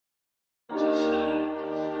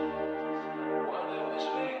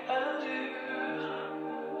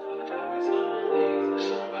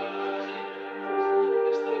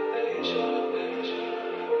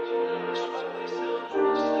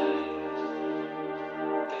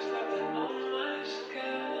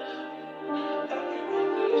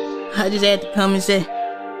I just had to come and say,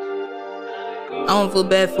 I don't feel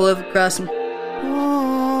bad for ever crossing me. I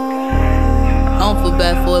don't feel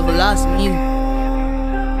bad for ever lost me either.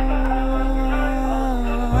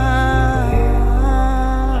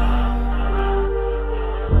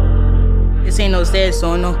 This ain't no sad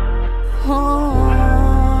song, no.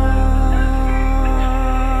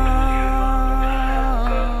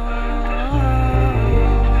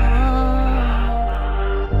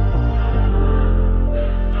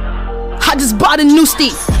 I just bought a new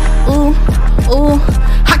stick. Ooh, ooh,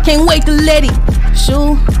 I can't wait to let it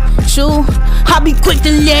shoot. I'll be quick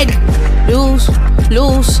to let it loose.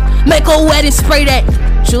 Make a wedding, spray that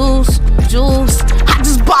juice. I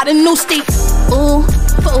just bought a new stick. Ooh,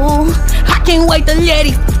 I can't wait to let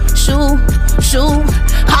it shoot.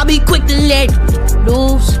 I'll be quick to let it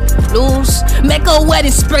loose. Make a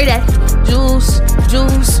wedding, spray that juice.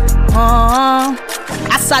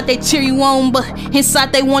 Outside they cheer you on, but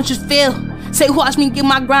inside they want you to feel. Say watch me get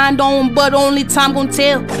my grind on, but only time gon'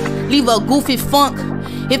 tell. Leave a goofy funk,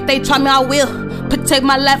 if they try me I will. Protect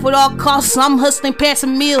my life at all costs, I'm hustling past a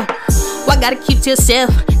meal. Why gotta keep to yourself,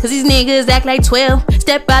 cause these niggas act like 12.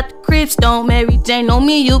 Step out the crib, Stone Mary Jane, on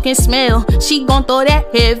me you can smell. She gon' throw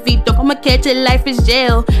that heavy, don't I'ma catch it, life is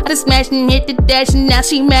jail. I just smashed and hit the dash and now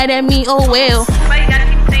she mad at me, oh well. Why you gotta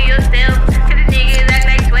keep to yourself?